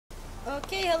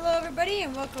Okay, hello everybody,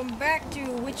 and welcome back to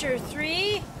Witcher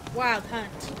 3 Wild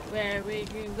Hunt, where we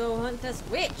can go hunt this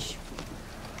witch.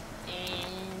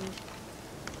 And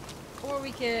or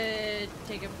we could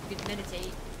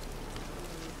meditate.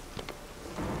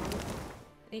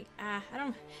 I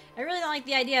really don't like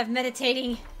the idea of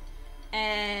meditating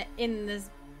in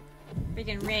this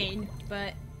freaking rain,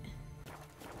 but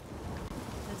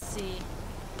let's see.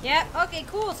 Yep, okay,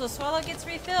 cool. So Swallow gets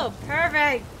refilled.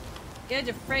 Perfect. Good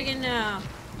to friggin' know.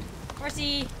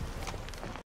 Horsey.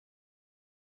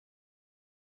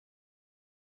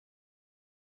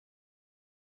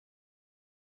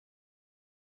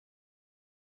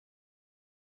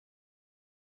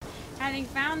 Having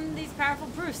found these powerful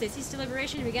proofs, they ceased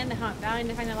deliberation and began the hunt, vowing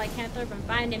to find the lycanthrope and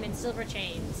bind him in silver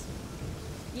chains.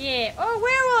 Yeah. Oh,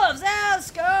 werewolves! Oh,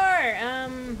 score!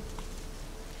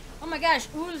 Oh my gosh,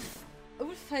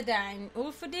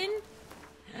 Ulfadin?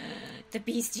 The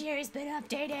bestiary's been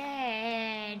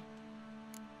updated!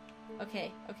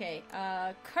 Okay.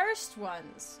 Cursed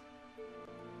ones.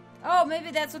 Oh,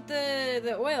 maybe that's what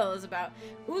the oil is about.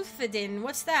 Ulfadin,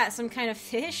 what's that? Some kind of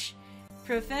fish?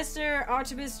 Professor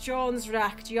Artemis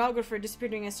Jones-Rack, geographer,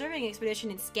 disappeared during a surveying expedition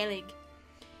in Skellig.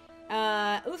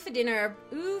 Ulfadin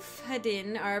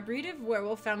are a breed of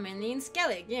werewolf found mainly in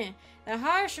Skellig. Yeah. The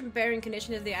harsh and barren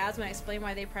condition of the Isles might explain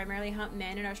why they primarily hunt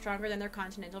men and are stronger than their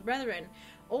continental brethren.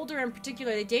 Older and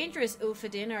particularly dangerous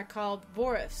Ulfadin are called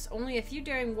Vorifs. Only a few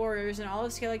daring warriors in all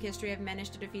of Skellig history have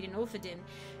managed to defeat an Ulfadin,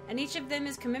 and each of them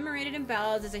is commemorated in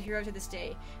ballads as a hero to this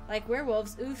day. Like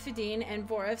werewolves, Ulfadin and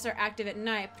Vorifs are active at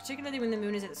night, particularly when the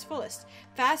moon is at its fullest.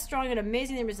 Fast, strong, and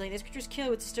amazingly resilient, these creatures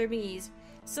kill with disturbing ease.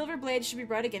 Silver blades should be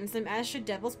brought against them, as should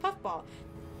Devil's Puffball.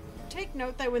 Take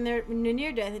note that when they're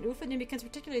near death, an Ulfadin becomes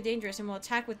particularly dangerous and will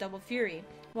attack with double fury,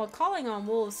 while calling on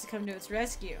wolves to come to its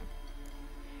rescue.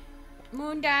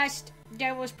 Moondust,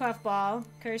 Devil's Puffball,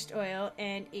 Cursed Oil,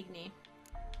 and Igni.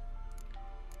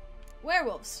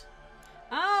 Werewolves.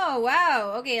 Oh,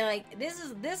 wow. Okay, like,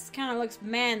 this kind of looks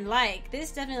man-like.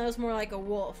 This definitely looks more like a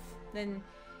wolf than...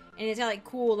 And it's got, like,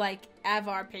 cool, like,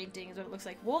 Avar paintings, what it looks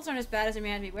like. Wolves aren't as bad as they may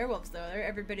have to be werewolves, though. They're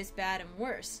every bit as bad and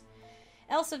worse.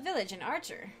 Elsa Village, an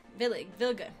archer.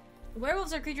 Vilga.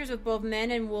 Werewolves are creatures with both men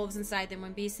and wolves inside them.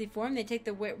 When beastly form, they take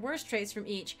the worst traits from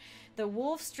each. The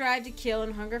wolf's strive to kill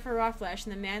and hunger for raw flesh,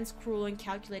 and the man's cruel and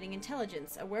calculating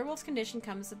intelligence. A werewolf's condition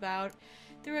comes about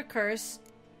through a curse,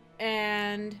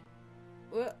 and...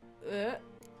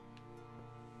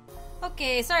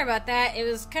 Okay, sorry about that. It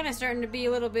was kind of starting to be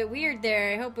a little bit weird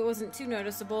there. I hope it wasn't too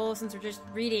noticeable since we're just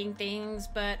reading things,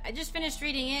 but I just finished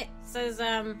reading it. It says,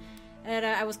 that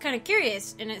I was kind of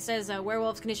curious, and it says,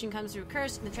 werewolf's condition comes through a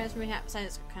curse, and the transformation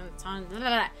happens kind of on, blah, blah,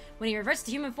 blah. When he reverts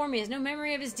to human form, he has no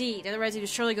memory of his deed, otherwise he would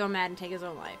surely go mad and take his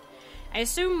own life. I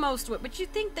assume most would, but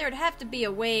you'd think there would have to be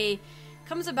a way,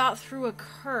 comes about through a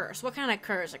curse. What kind of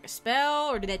curse? Like a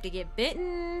spell, or do they have to get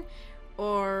bitten?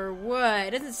 Or what?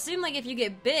 It doesn't seem like if you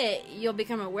get bit, you'll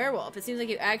become a werewolf. It seems like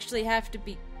you actually have to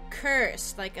be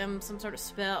cursed, like, some sort of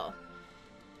spell.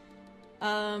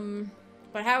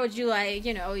 But how would you, like,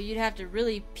 you know, you'd have to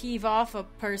really peeve off a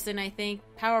person, I think,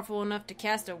 powerful enough to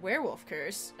cast a werewolf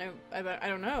curse. I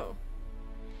don't know.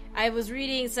 I was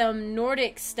reading some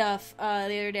Nordic stuff, the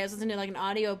other day. I was listening to, like, an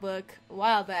audiobook a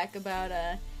while back about,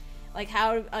 like,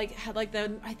 how, I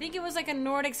think it was, like, a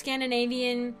Nordic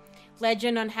Scandinavian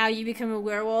legend on how you become a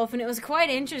werewolf, and it was quite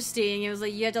interesting. It was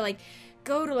like you had to like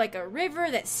go to like a river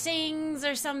that sings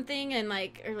or something, and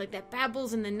like or like that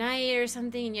babbles in the night or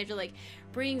something, and you have to like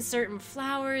bring certain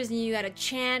flowers, and you gotta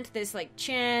chant this like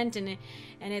chant, and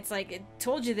it's like it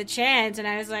told you the chant, and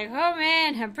I was like, oh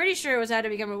man, I'm pretty sure it was how to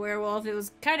become a werewolf. It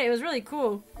was really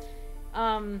cool.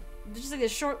 Just like a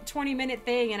short 20-minute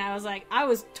thing, and I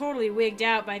was totally wigged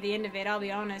out by the end of it. I'll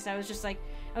be honest. I was just like,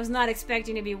 I was not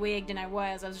expecting to be wigged, and I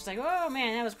was just like, oh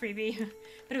man, that was creepy.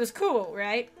 But it was cool,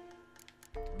 right?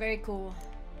 Very cool.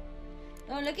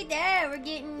 Oh, look at that! We're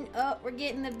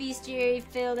getting the bestiary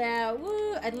filled out.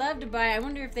 Woo! I'd love to buy. I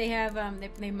wonder if they have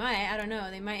they might. I don't know.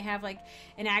 They might have like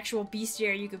an actual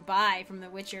bestiary you could buy from The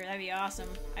Witcher. That'd be awesome.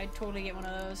 I'd totally get one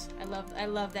of those. I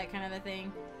love that kind of a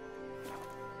thing.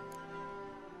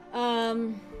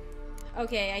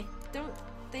 Okay, I don't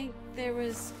think there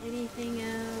was anything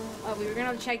else. Oh, we were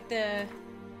gonna check the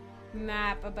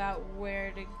map about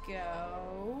where to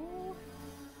go.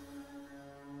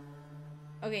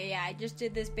 Okay, yeah, I just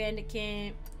did this bandit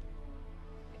camp.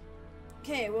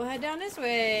 Okay, we'll head down this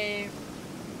way.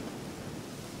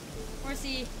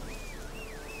 Horsey.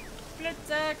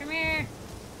 Flitza, come here.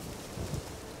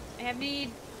 I have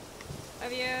need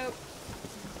of you.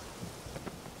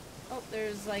 Oh,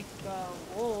 there's like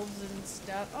wolves and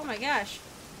stuff. Oh my gosh.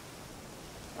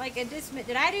 Like a dismiss.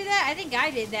 Did I do that? I think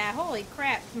I did that. Holy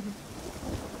crap.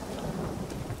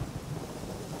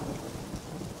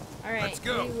 Alright. Let's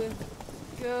go. We will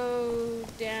go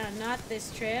down. Not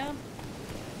this trail.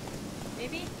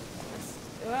 Maybe?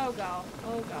 Oh, God.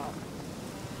 Oh, God.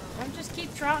 I'll just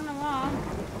keep trotting along.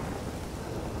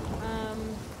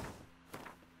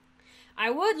 I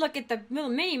would look at the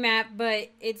little mini-map, but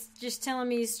it's just telling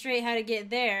me straight how to get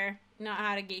there, not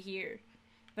how to get here.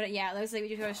 But yeah, it looks like we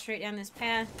just go straight down this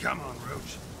path. Come on,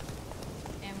 Roach.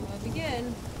 And we'll be good.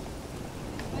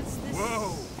 What's this?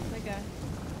 Whoa! Like a...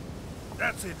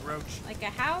 That's it, Roach. Like a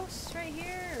house right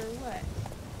here, or what?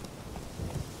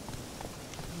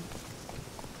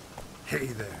 Hey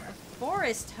there.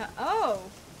 Forest hut. Oh!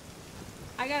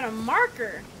 I got a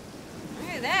marker.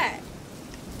 Look at that.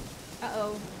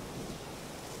 Uh-oh.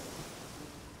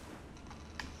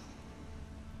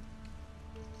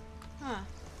 Huh.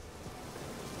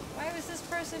 Why was this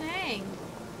person hang?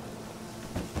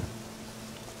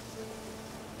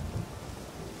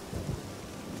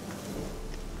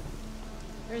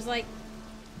 There's like...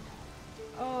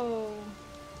 Oh.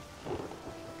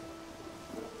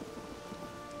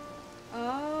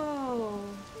 Oh.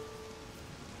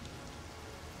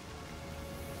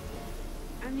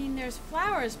 I mean, there's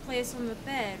flowers placed on the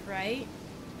bed, right?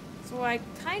 So I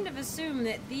kind of assume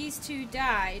that these two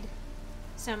died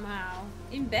somehow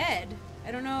in bed.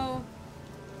 I don't know.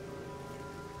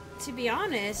 To be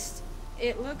honest,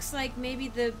 it looks like maybe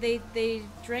they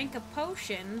drank a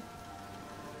potion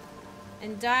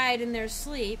and died in their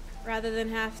sleep rather than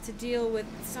have to deal with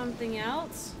something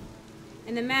else.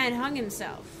 And the man hung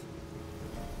himself.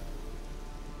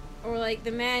 Or like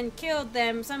the man killed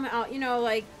them somehow, you know,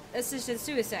 like assisted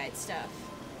suicide stuff.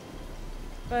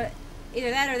 But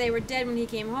either that or they were dead when he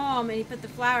came home and he put the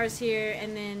flowers here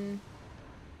and then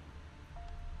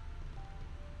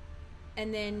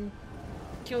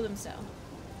killed himself.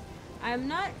 I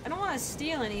don't want to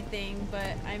steal anything,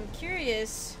 but I'm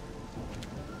curious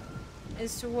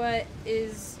as to what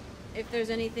is, if there's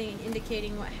anything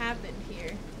indicating what happened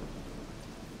here.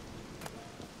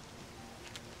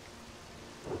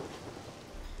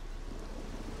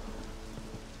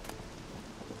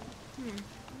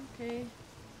 Okay.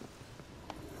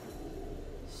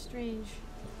 Strange.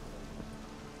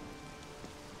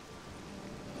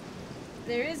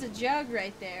 There is a jug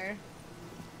right there.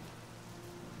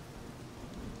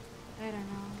 I don't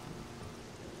know.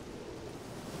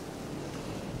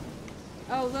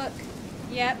 Oh, look.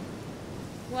 Yep.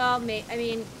 Well, I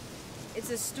mean, it's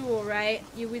a stool, right?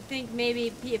 You would think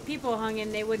maybe if people hung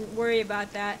in, they wouldn't worry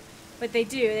about that. But they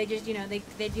do. They just, you know,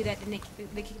 they do that and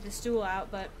they kick the stool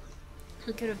out, but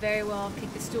he could have very well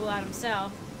kicked the stool out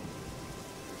himself.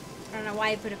 I don't know why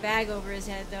he put a bag over his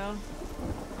head, though.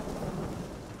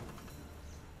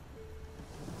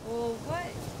 Well,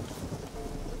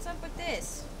 what's up with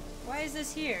this? Why is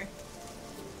this here?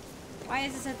 Why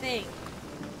is this a thing?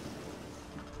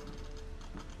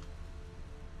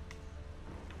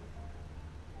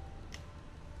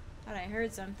 Thought I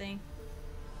heard something.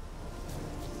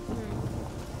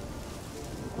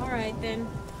 Alright then.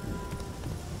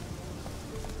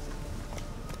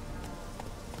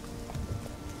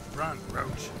 Run,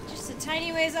 Roach. Just a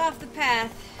tiny ways off the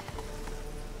path.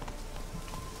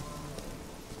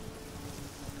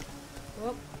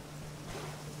 Whoop.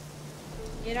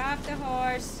 Get off the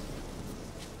horse.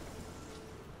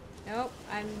 Nope,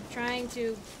 I'm trying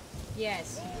to...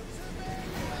 Yes.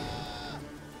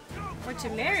 Or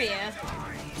Temeria.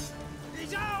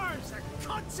 He's ours! The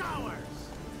cunt's ours!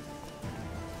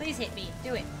 Please hit me.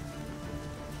 Do it.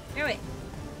 Do it.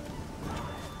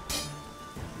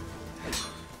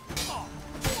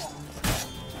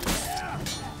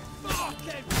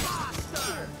 Fucking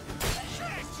bastard!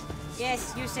 Shit!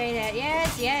 Yes, you say that.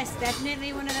 Yes, yes,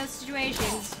 definitely one of those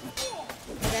situations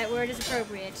where that word is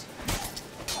appropriate.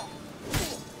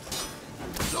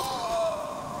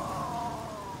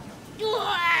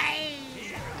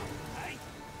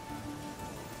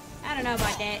 I don't know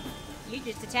about that. You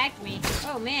just attacked me.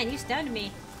 Oh man, you stunned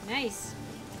me. Nice.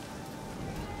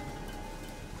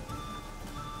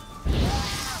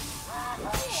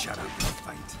 Shut up and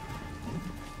fight.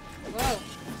 Whoa.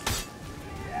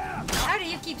 How do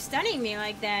you keep stunning me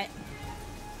like that?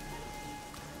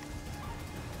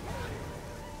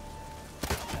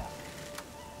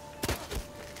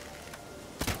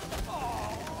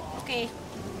 Okay.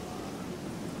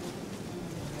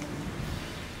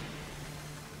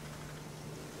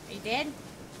 Are you dead?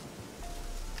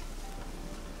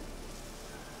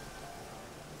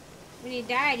 When he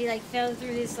died, he like fell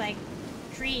through this like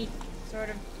tree, sort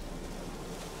of.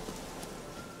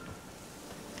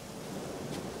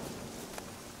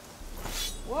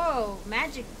 Whoa,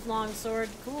 magic longsword,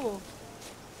 cool.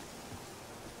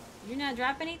 You not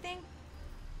drop anything?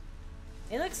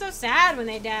 They look so sad when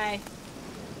they die.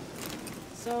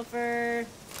 Sulfur.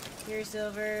 Here's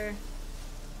silver.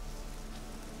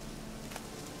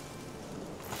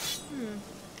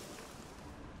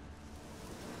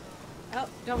 Oh,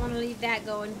 don't want to leave that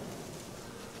going.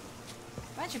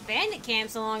 Bunch of bandit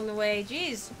camps along the way,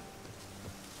 jeez.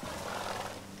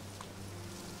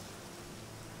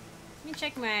 Let me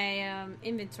check my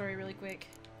inventory really quick.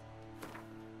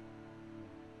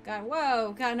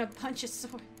 Whoa, gotten a bunch of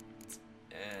swords.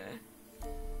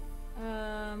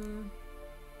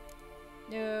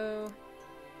 No.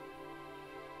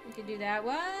 We could do that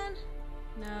one.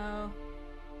 No.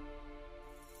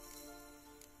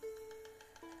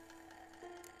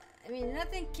 I mean,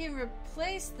 nothing can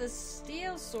replace the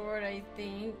steel sword, I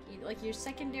think. Like your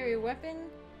secondary weapon?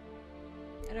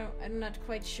 I'm not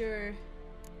quite sure.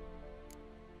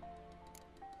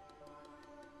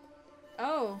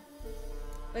 Oh.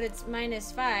 But it's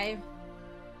 -5.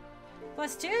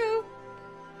 +2?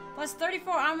 Plus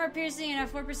 34 armor piercing and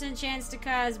a 4% chance to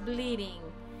cause bleeding.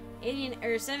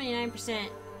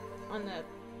 79% on the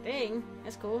thing.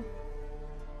 That's cool.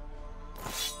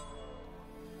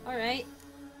 Alright.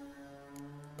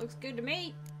 Looks good to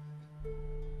me.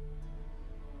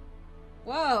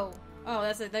 Whoa. Oh,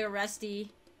 that's like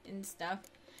rusty and stuff.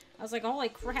 I was like, holy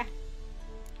crap.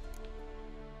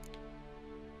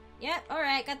 Yep,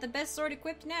 alright. Got the best sword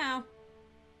equipped now.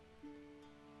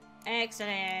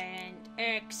 Excellent.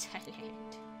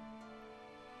 Excellent.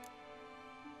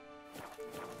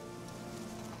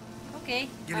 Okay.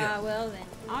 Well then,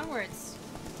 onwards.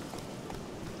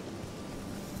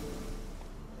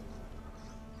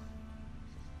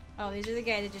 Oh, these are the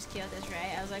guys that just killed us,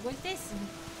 right? I was like, what's this?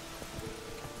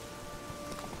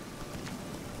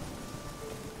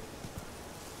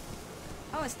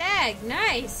 Oh, a stag.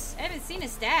 Nice. I haven't seen a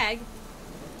stag.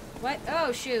 What?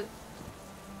 Oh, shoot.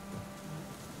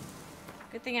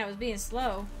 Good thing I was being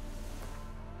slow.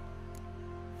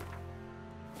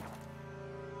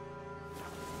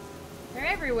 They're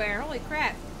everywhere. Holy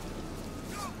crap.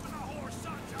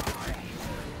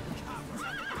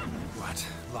 What?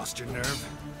 Lost your nerve?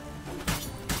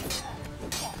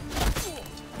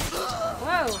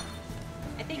 Whoa.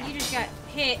 I think you just got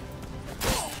hit.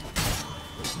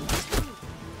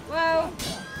 Whoa.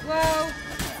 Whoa.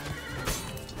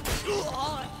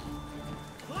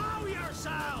 Blow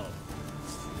yourself!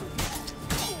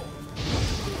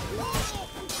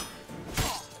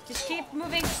 Just keep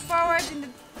moving forward and the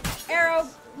arrow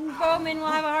bowman will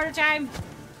have a harder time.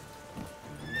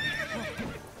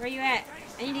 Where you at?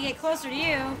 I need to get closer to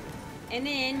you. And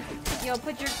then you'll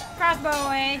put your crossbow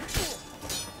away.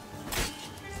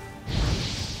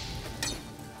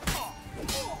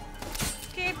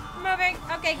 Keep moving.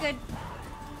 Okay, good.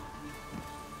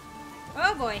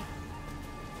 Oh boy.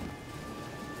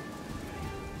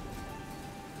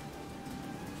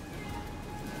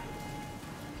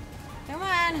 Come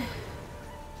on.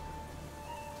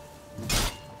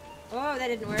 Oh, that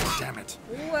didn't work. Damn it.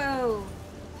 Whoa.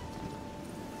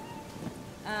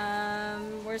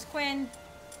 Where's Quinn?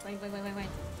 Quinn.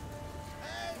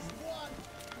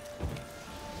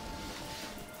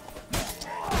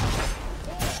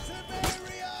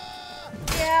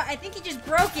 Yeah, I think he just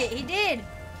broke it. He did.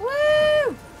 Woo!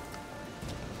 Oh,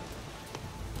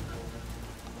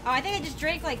 I think I just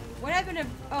drank like... What happened to...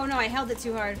 Oh no, I held it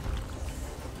too hard.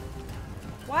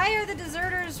 Why are the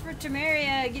deserters for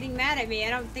Temeria getting mad at me? I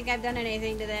don't think I've done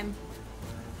anything to them.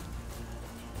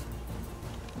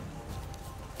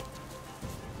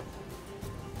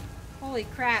 Holy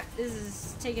crap, this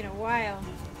is taking a while.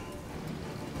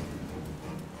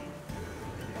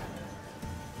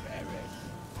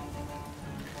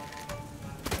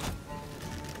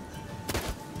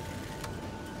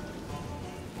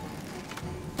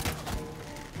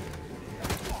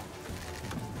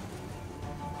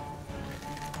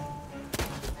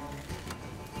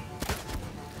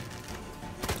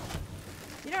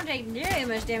 You don't take nearly as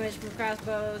much damage from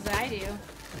crossbows as I do.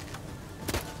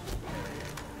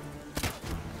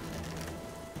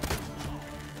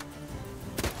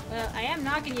 Well, I am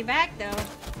knocking you back, though.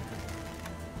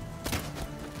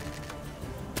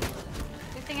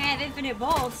 Good thing I have infinite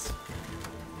bolts.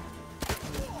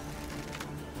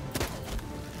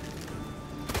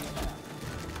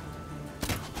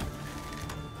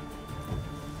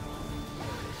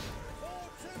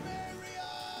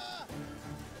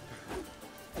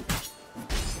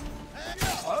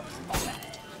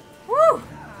 Woo!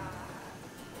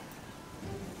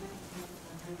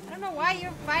 I don't know why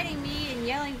you're fighting me and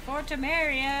yelling for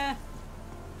Temeria.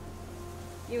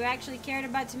 you actually cared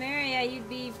about Temeria, you'd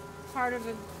be part of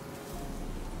a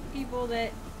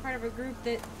group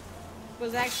that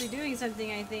was actually doing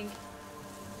something, I think.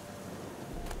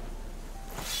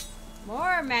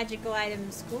 More magical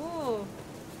items, cool.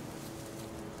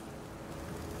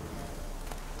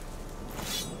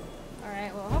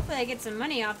 Alright, well hopefully I get some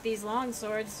money off these long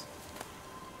swords.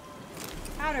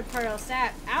 Powder pearl,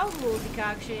 sap, owl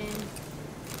decoction.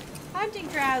 Hunting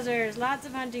trousers, lots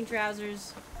of hunting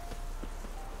trousers.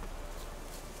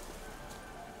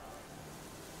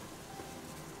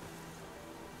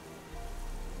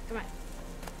 Come on.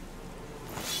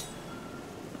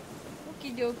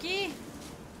 Okie dokie.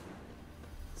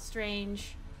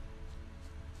 Strange.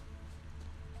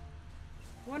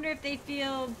 Wonder if they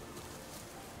feel...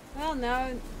 Well,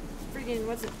 no. Freaking,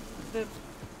 what's it? The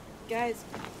guys...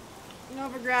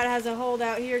 Novigrad has a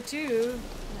holdout here, too.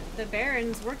 The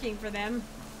Baron's working for them.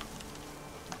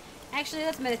 Actually,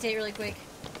 let's meditate really quick.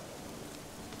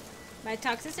 My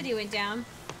toxicity went down.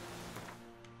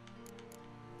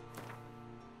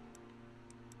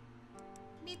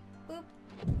 Beep, boop.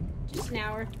 Just an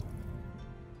hour.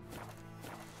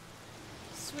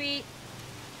 Sweet.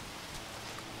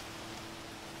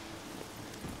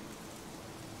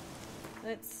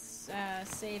 Let's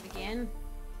save again.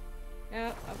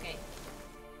 Oh, okay.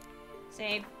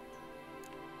 Save.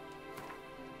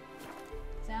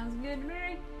 Sounds good to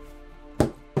me.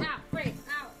 Ow, break,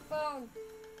 ow, phone.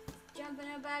 Jumping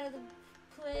up out of the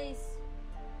place.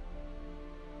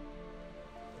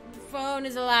 The phone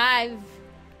is alive.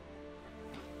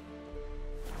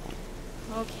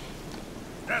 Okay.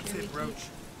 That's it, Roach.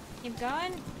 Keep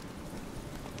going. Are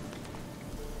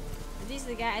these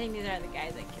the guys? I think these are the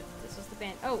guys I killed. This was the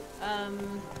band. Oh,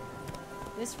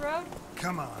 this road?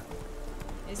 Come on.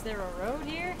 Is there a road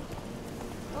here?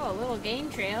 Oh, a little game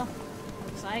trail.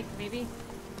 Looks like, maybe.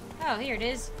 Oh, here it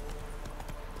is.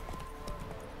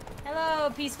 Hello,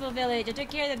 peaceful village. I took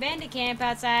care of the bandit camp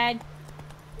outside.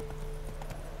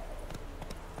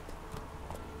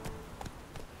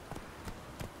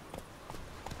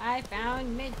 I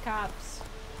found mid-cops.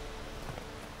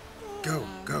 Go,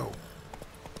 go.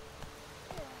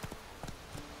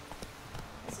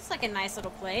 This is like a nice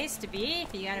little place to be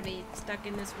if you gotta be stuck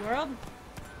in this world.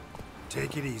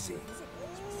 Take it easy.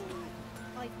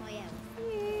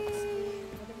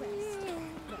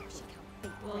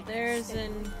 Well, there's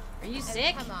an... Are you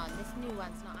sick? Come on, this new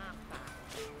one's not half bad.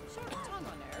 Short tongue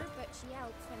on her, but she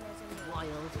helps when there's a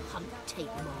wild hunt take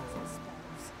more.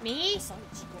 Me?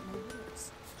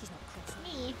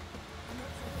 Me?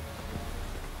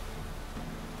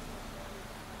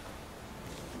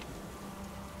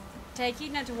 Take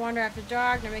heed not to wander after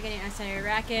dark, nor make any unnecessary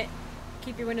racket.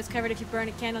 Keep your windows covered if you burn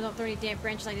a candle. Don't throw any damp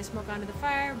branches like this smoke onto the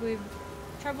fire. We've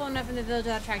trouble enough in the village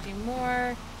without attracting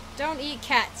more. Don't eat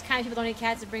cats. Kind people don't eat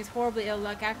cats. It brings horribly ill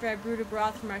luck. After I brewed a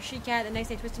broth from our she-cat, the next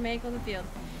day twisted my ankle in the field.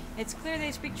 It's clear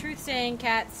they speak truth, saying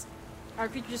cats are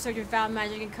creatures soaked in foul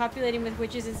magic and copulating with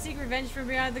witches and seek revenge from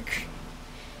beyond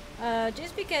the...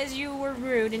 just because you were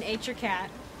rude and ate your cat.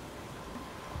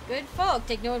 Good folk,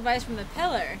 take no advice from the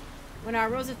pillar. When our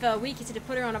Rosa fell weak, he said to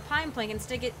put her on a pine plank and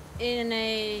stick it in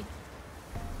a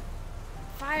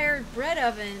fired bread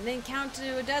oven, then count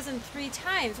to a dozen 3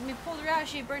 times. When we pulled her out,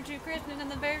 she had burnt to a crisp and on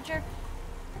the very chair.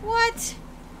 What?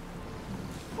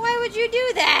 Why would you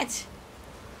do that?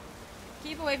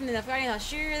 Keep away from the Nilfgaardians. I'll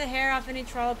shear the hair off any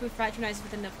troll who fraternises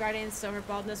with the Nilfgaardians, so her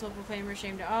baldness will proclaim her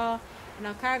shame to all. And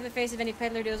I'll carve the face of any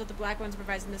peddler who deals with the black ones and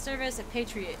provides them the service. A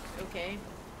patriot. Okay.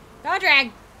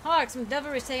 Godrag! Hark! Some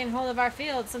devilry is taking hold of our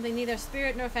fields. Something neither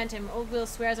spirit nor phantom. Old Will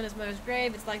swears on his mother's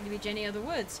grave. It's likely to be Jenny of the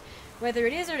woods. Whether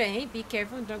it is or it ain't, be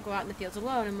careful and don't go out in the fields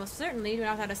alone. And most certainly do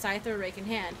not have a scythe or a rake in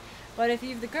hand. But if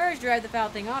you've the courage to drive the foul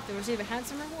thing off, you'll receive a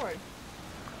handsome reward.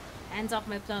 Hands off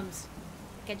my plums.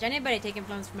 Catch anybody taking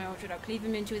plums from my orchard, I'll cleave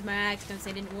him in two with my axe. Don't say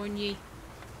I didn't warn ye.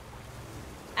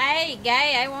 Aye,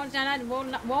 guy, I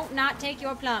won't not take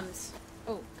your plums.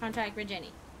 Oh, contract with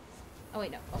Jenny. Oh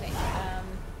wait, no. Okay.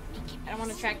 I don't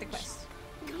want to track the quest.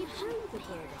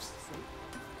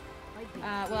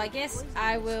 Well, I guess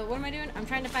I will. What am I doing? I'm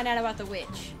trying to find out about the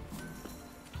witch.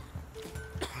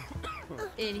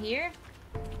 In here.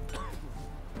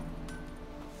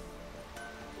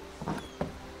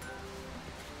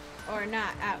 Or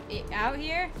not out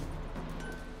here?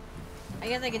 I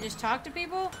guess I can just talk to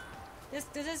people?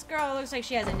 This girl looks like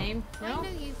she has a name. No? I know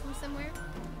you from somewhere.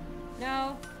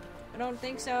 No, I don't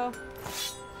think so.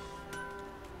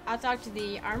 I'll talk to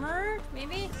the armorer,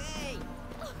 maybe? Hey!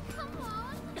 Oh, come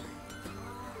on!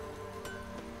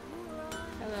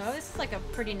 Hello, this is like a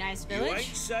pretty nice You village.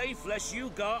 ain't safe unless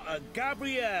you got a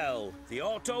Gabrielle. The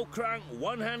auto-crank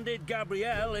one-handed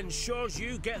Gabrielle ensures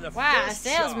you get the Wow, first a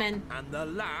salesman. shot and the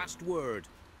last word.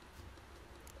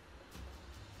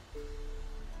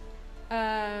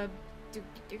 Okay,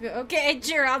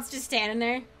 Gerald's just standing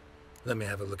there. Let me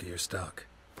have a look at your stock.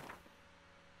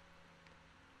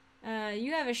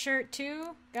 You have a shirt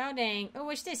too? God dang. Oh,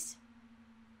 what's this?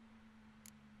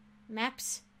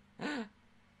 Maps. Find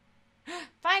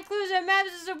clues and maps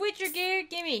is a Witcher gear.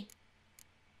 Gimme.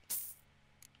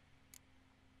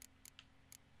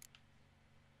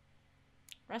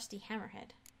 Rusty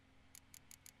hammerhead.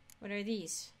 What are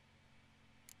these?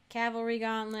 Cavalry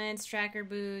gauntlets, tracker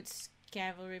boots,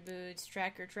 cavalry boots,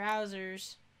 tracker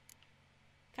trousers.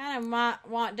 Kind of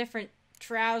want different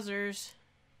trousers.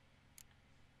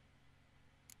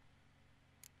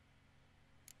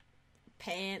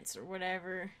 Pants or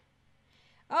whatever.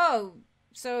 Oh,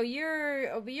 so you're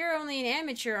only an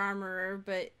amateur armorer,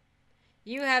 but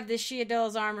you have the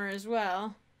Sheadell's armor as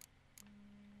well.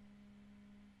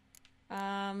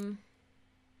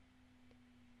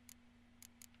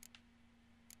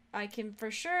 I can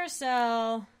for sure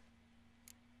sell.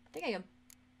 I think I can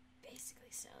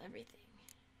basically sell everything.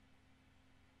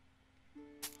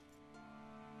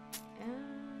 Yeah.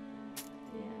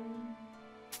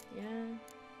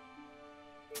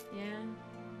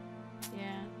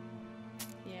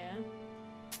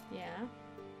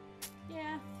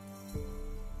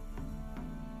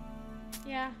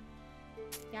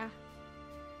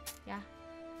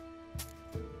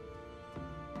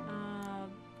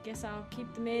 Guess I'll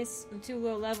keep the mace. I'm too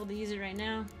low level to use it right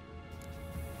now.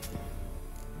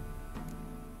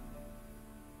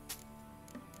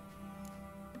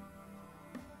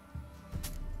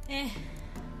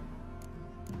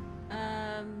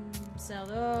 Sell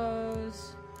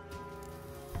those.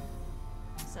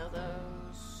 Sell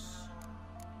those.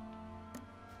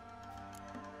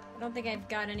 I don't think I've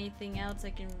got anything else I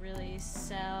can really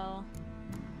sell.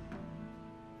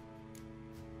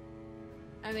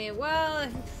 I mean, well,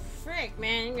 frick,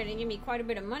 man, you're gonna give me quite a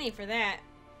bit of money for that.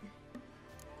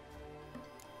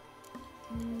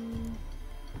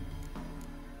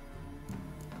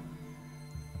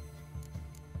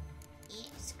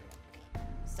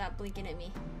 Stop blinking at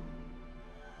me.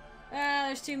 Oh,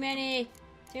 there's too many.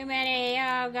 Too many.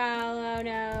 Oh, God. Oh,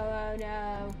 no. Oh,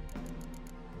 no.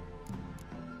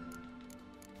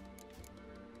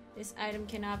 This item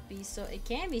cannot be sold. It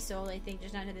can be sold, I think,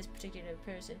 just not to this particular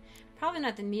person. Probably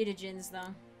not the mutagens,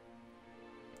 though.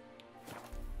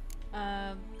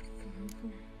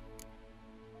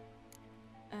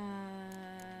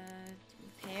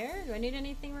 Repair? Do I need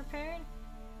anything repaired?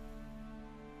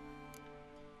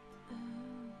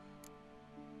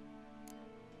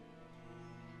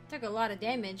 Took a lot of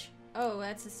damage. Oh,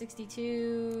 that's a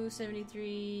 62,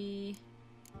 73.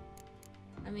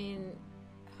 I mean,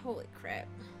 holy crap.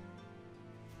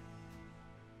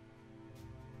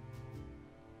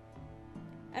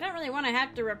 I don't really want to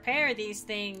have to repair these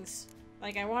things.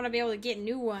 Like, I want to be able to get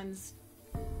new ones.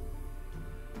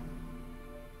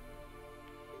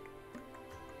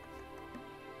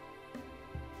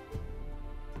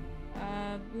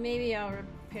 Maybe I'll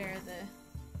repair the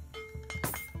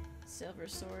silver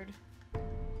sword.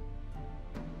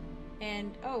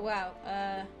 And, oh wow,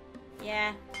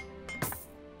 yeah.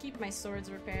 Keep my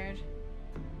swords repaired.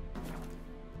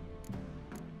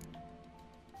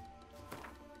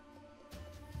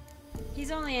 He's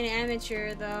only an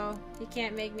amateur, though. He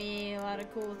can't make me a lot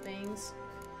of cool things.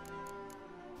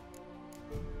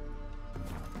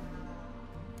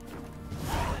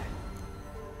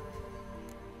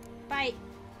 Bite.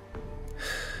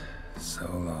 So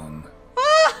long.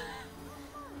 Ah!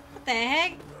 What the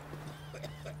heck?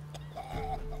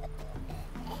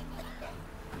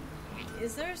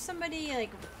 Is there somebody,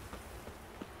 like,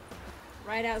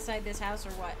 right outside this house,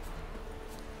 or what?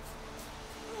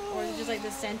 Or is it just, like,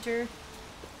 the center?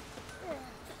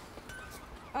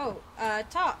 Oh,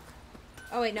 talk.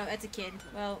 Oh, wait, no, that's a kid.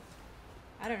 Well,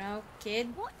 I don't know.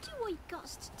 Kid? What do I got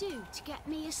to do to get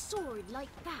me a sword like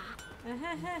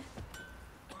that?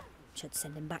 Should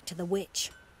send him back to the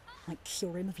witch. Might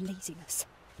cure him of laziness.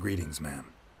 Greetings,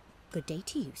 ma'am. Good day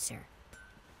to you, sir.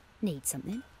 Need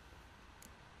something?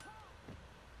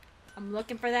 I'm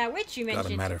looking for that witch you mentioned.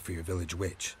 Got a matter for your village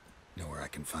witch. Know where I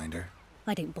can find her?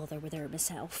 I don't bother with her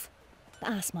myself. But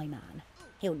ask my man.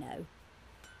 He'll know.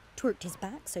 Twerked his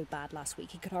back so bad last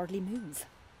week he could hardly move.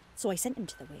 So I sent him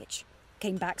to the witch.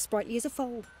 Came back sprightly as a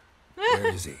foal. Where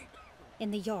is he?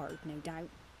 In the yard, no doubt.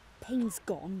 Pain's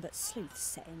gone, but sleuth's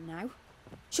set in now.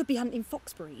 Should be hunting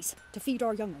foxberries to feed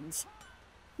our young uns.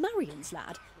 Marion's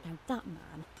lad. Now that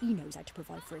man, he knows how to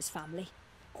provide for his family.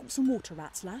 Got some water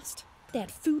rats last. They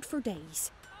had food for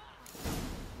days.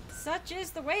 Such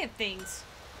is the way of things.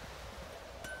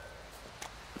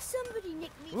 Somebody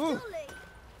nicked me dolly.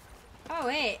 Oh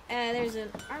wait, there's an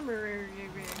armorer.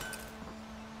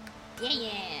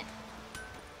 Yeah.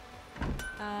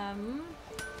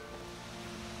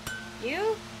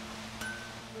 You?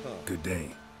 Good day.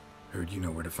 Heard you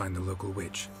know where to find the local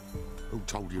witch. Who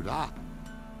told you that?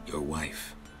 Your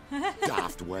wife.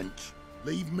 Daft wench.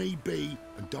 Leave me be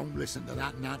and don't listen to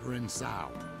that nattering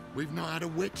sow. We've not had a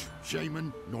witch,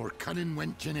 shaman, nor cunning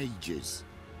wench in ages.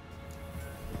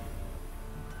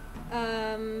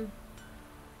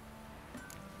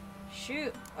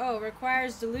 Shoot. Oh,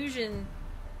 requires delusion.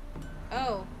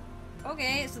 Oh.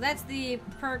 Okay, so that's the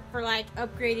perk for, like,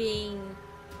 upgrading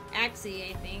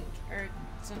Axie, I think. Or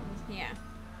something, yeah.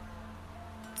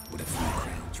 Would a few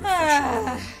crowns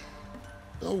refresh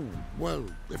you? Oh, well,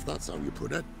 if that's how you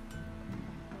put it.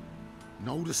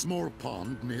 Know the small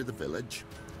pond near the village?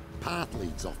 Path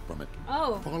leads off from it.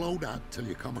 Oh. Follow that till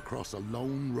you come across a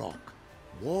lone rock.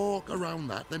 Walk around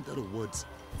that into the woods.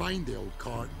 Find the old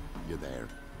cart. You're there.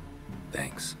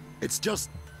 Thanks. It's just...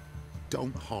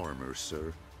 don't harm her,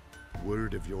 sir.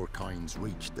 Word of your kind's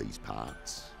reached these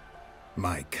parts.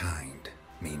 My kind,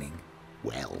 meaning?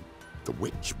 Well, the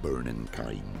witch-burning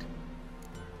kind.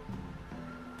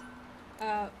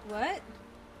 What?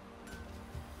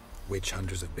 Witch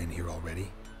hunters have been here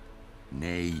already?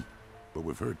 Nay, but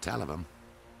we've heard tell of them.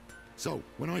 So,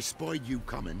 when I spied you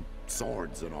coming,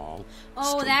 swords and all...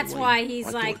 Oh, straight that's away, why he's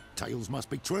I like... thought tales must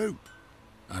be true.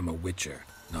 I'm a witcher,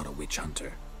 not a witch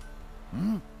hunter.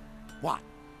 What?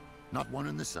 Not one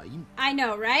and the same? I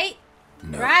know, right?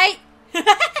 No. Right?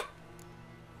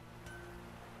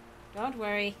 Don't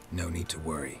worry. No need to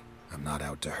worry. I'm not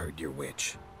out to hurt your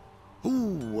witch.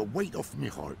 Ooh, a weight off me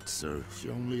heart, sir. She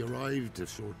only arrived a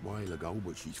short while ago,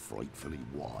 but she's frightfully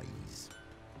wise.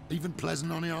 Even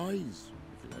pleasant on the eyes,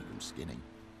 if you like 'em skinny.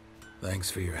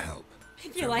 Thanks for your help.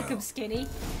 If you like him skinny.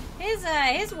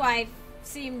 His wife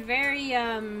seemed very,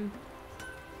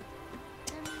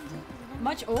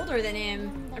 much older than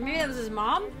him. Or maybe that was his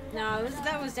mom? No,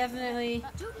 that was definitely...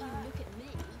 Don't you look at me.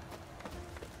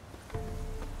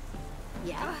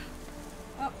 Yeah.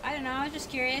 Oh, I don't know, I was just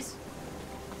curious.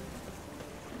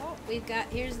 Oh,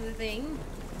 here's the thing.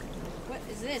 What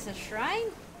is this, a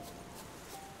shrine?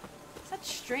 Such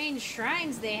strange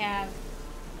shrines they have.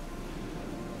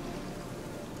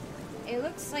 It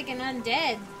looks like an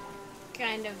undead,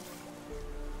 kind of.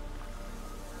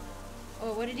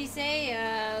 Oh, what did he say?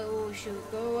 Oh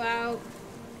shoot, go out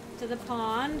to the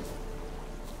pond.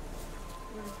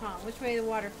 Where's the pond? Which way is the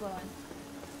water flowing?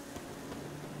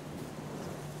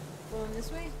 Flowing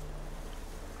this way?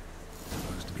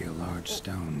 Supposed to be a large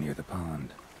stone near the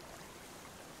pond.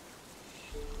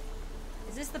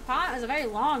 Is this the pond? It's a very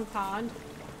long pond.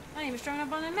 Not even showing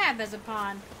up on the map as a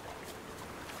pond.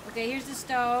 Okay, here's the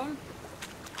stone.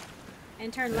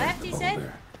 And turn left, he said?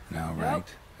 Boulder. Now Nope.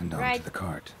 right, and on Right. to the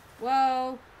cart.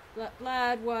 Whoa.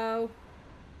 Blood, whoa.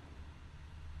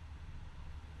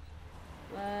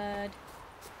 Blood.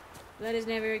 Blood is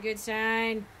never a good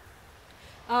sign.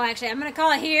 Oh, actually, I'm gonna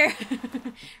call it here.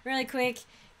 Really quick.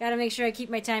 Gotta make sure I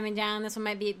keep my timing down. This one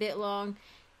might be a bit long.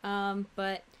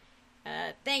 But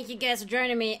thank you guys for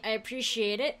joining me. I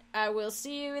appreciate it. I will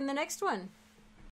see you in the next one.